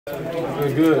It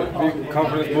was good. Big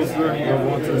confidence booster,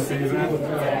 going to the season.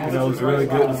 It was really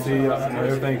good to see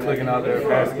everything clicking out there,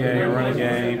 pass game, running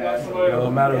game.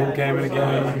 No matter who came in the game,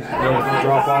 there was no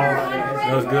drop off.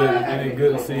 It was good. And it's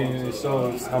good to see, and it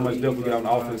shows how much depth we got on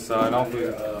the offense side.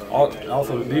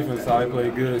 Also the defense side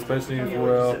played good, especially as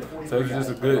well. So it was just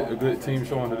a good team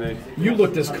showing today. You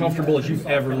looked as comfortable as you've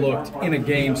ever looked in a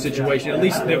game situation, at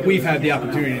least that we've had the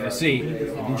opportunity to see.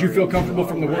 Did you feel comfortable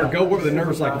from the word go? What were the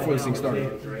nerves like before this thing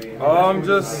started? It was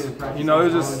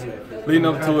just leading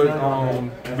up to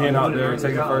it, being out there,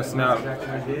 taking the first snap.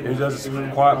 It just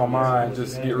quiet my mind,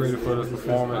 just get ready for this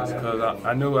performance because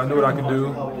I knew what I could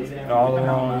do. All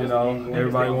along,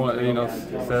 everybody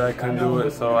said I couldn't do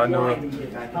it, so I knew,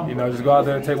 just go out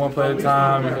there, take one play at a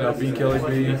time, beat Kelly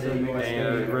B, and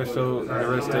the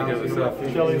rest take care of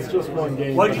itself. Kelly, it's just one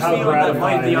game. But how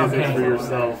gratifying is it for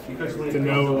yourself to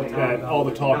know that all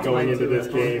the talk going into this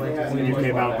game, you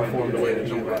came out and performed the way that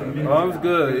you did? It was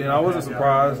good. I wasn't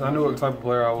surprised. I knew what type of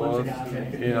player I was.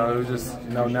 It was just,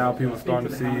 now people starting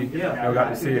to see, got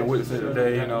to see and witness it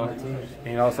today,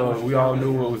 And also, we all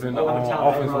knew what was in the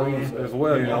offense rooms as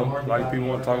well, Like, people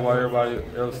want to talk about everybody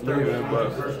else leaving,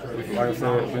 but like I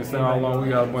said, it's been saying all along, we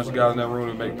got a bunch of guys in that room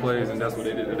to make plays, and that's what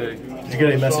they did today. Did you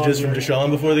get any messages from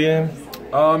Deshaun before the game?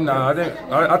 No, I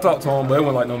didn't. I talked to him, but it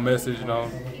wasn't like no message,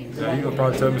 Yeah, he would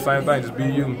probably tell me the same thing, just be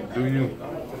you, do you.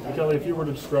 Kelly, if you were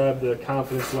to describe the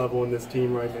confidence level in this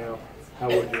team right now, how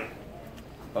would you?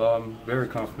 Very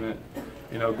confident.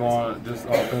 Going just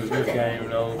finish this game.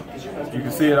 You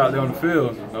can see it out there on the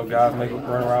field. Guys running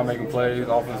around making plays,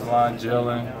 offensive line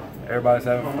gelling, everybody's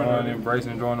having fun,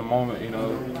 embracing, enjoying the moment.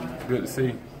 It's good to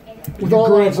see. You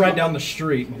grew up right down the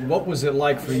street. What was it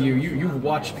like for you? You've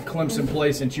watched Clemson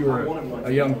play since you were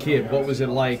a young kid. What was it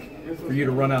like for you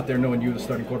to run out there knowing you were the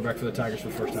starting quarterback for the Tigers for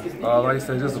the first time? Like I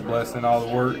said, just a blessing, all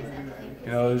the work.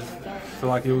 I feel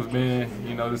like it was being,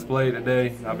 displayed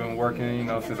today. I've been working,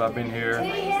 since I've been here,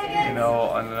 and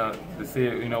to see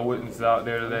it, witness out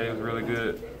there today was really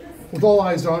good. With all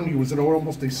eyes on you, was it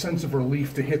almost a sense of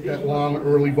relief to hit that long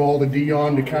early ball to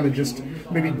Dion to kind of just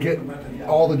maybe get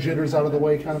all the jitters out of the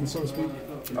way, kind of, so to speak?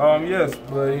 Yes,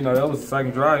 but, that was the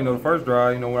second drive. The first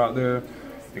drive, went out there,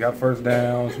 they got first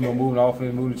downs, moving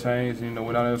offense, moving the chains, went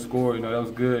out there and scored, that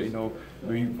was good,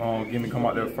 We get me come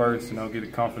out there first, get the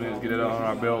confidence, get it on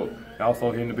our belt. And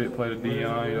also hitting the big play to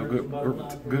Dion,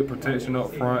 good protection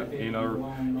up front. He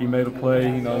made a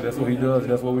play. That's what he does.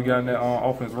 That's what we got in that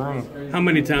offense room. How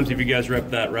many times have you guys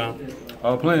repped that route?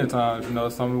 Plenty of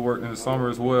times. Some we worked in the summer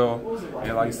as well,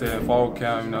 and like you said, in fall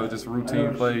camp, just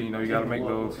routine play. You got to make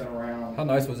those. How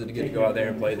nice was it to get to go out there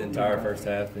and play the entire first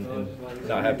half and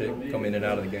not have to come in and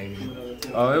out of the game?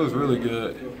 It was really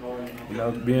good.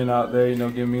 Being out there,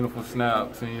 getting meaningful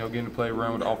snaps and, getting to play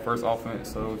around with the first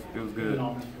offense, so it was good.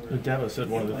 Dabo said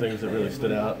one of the things that really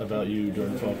stood out about you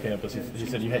during fall campus. He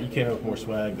said you came up with more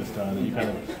swag this time. That you kind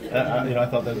of, I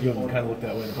thought that you kind of looked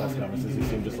that way in the press conferences. You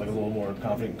seemed just like a little more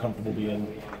confident and comfortable being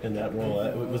in that role.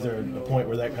 Was there a point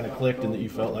where that kind of clicked and that you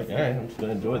felt like, all right, I'm just going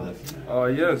to enjoy this?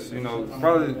 Yes,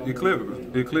 probably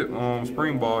the clip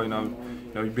spring ball,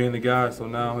 you being the guy, so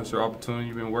now it's your opportunity.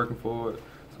 You've been working for it.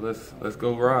 So let's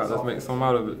go ride. Let's make something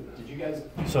out of it.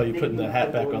 So you putting the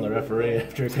hat back on the referee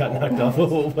after it got knocked off.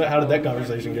 How did that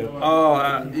conversation go?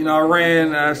 I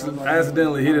ran, I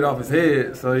accidentally hit it off his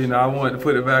head, so I wanted to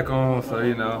put it back on. So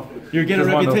you're getting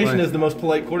a reputation as the most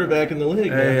polite quarterback in the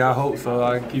league. Hey, man. I hope so.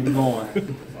 I can keep it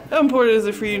going. How important is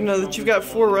it for you to know that you've got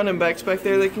 4 running backs back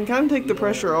there that can kind of take the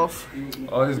pressure off?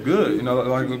 It's good.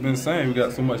 Like we've been saying, we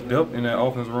got so much depth in that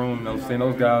offense room. Seeing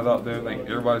those guys out there, like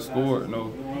everybody scored.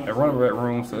 That running back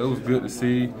room, so it was good to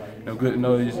see. Good to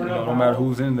know that no matter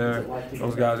who's in there,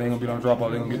 those guys ain't gonna be on drop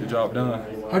off. They're gonna get the job done.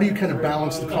 How do you kind of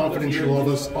balance the confidence you'll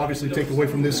obviously take away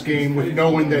from this game with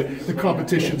knowing that the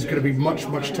competition is going to be much,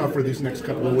 much tougher these next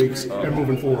couple of weeks and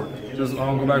moving forward? Just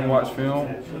go back and watch film.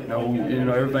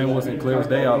 Everything wasn't clear as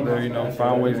day out there.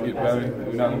 Find ways to get better.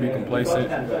 We're not gonna be complacent.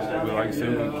 But like I said,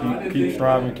 we're gonna keep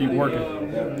striving, keep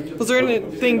working. Was there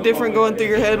anything different going through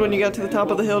your head when you got to the top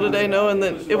of the hill today, knowing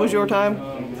that it was your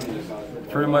time?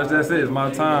 Pretty much that's it. It's my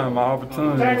time, my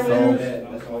opportunity.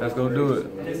 So let's go do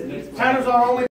it.